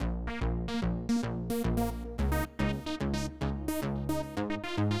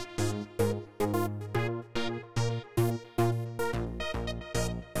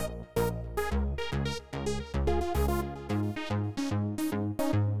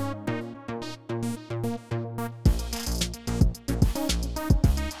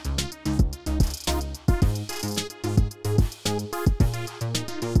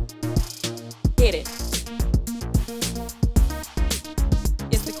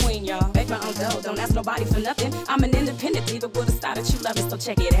own dough, don't ask nobody for nothing. I'm an independent diva with a style that you love, so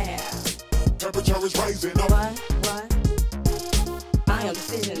check it out. Temperature is rising up. What? My own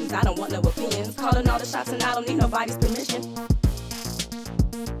decisions, I don't want no opinions. Calling all the shots and I don't need nobody's permission.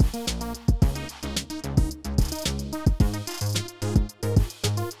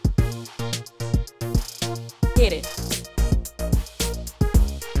 Get it.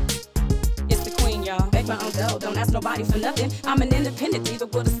 It's the queen, y'all. Make my own dough, don't ask nobody for nothing. I'm an independent diva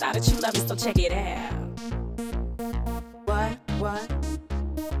with a style that you love, so check it out. What?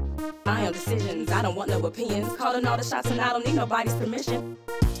 My own decisions, I don't want no opinions. Calling all the shots and I don't need nobody's permission.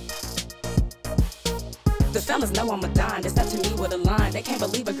 The fellas know I'm a dime, it's up to me with a line. They can't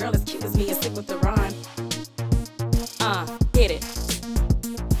believe a girl as cute as me and stick with the rhyme. Get it.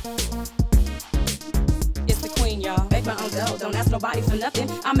 It's the queen, y'all. Make my own dough, don't ask nobody for nothing.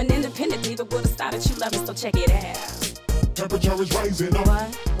 I'm an independent diva with a style that you love, so check it out. Temperature is rising up.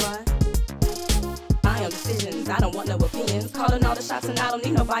 What? My own decisions, I don't want no opinions. Calling all the shots and I don't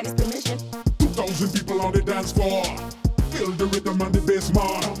need nobody's permission. 2,000 people on the dance floor. Feel the rhythm and the bass,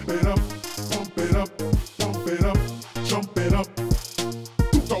 man. Pump it up, pump it up, pump it up, jump it up.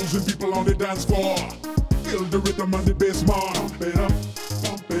 2,000 people on the dance floor. Feel the rhythm and the bass, man. Pump it up,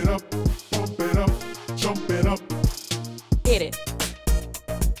 pump it up, pump it up, jump it up. Get it.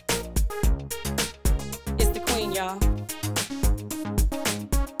 It's the queen, y'all.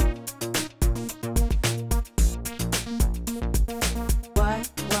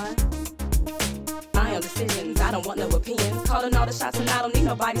 My own decisions, I don't want no opinions. Calling all the shots and I don't need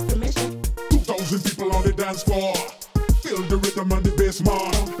nobody's permission. 2,000 people on the dance floor. Feel the rhythm and the bass,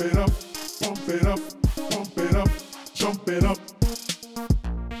 man. Pump it up, pump it up, pump it up, jump it up.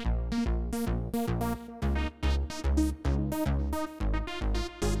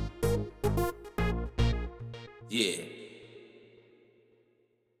 Yeah.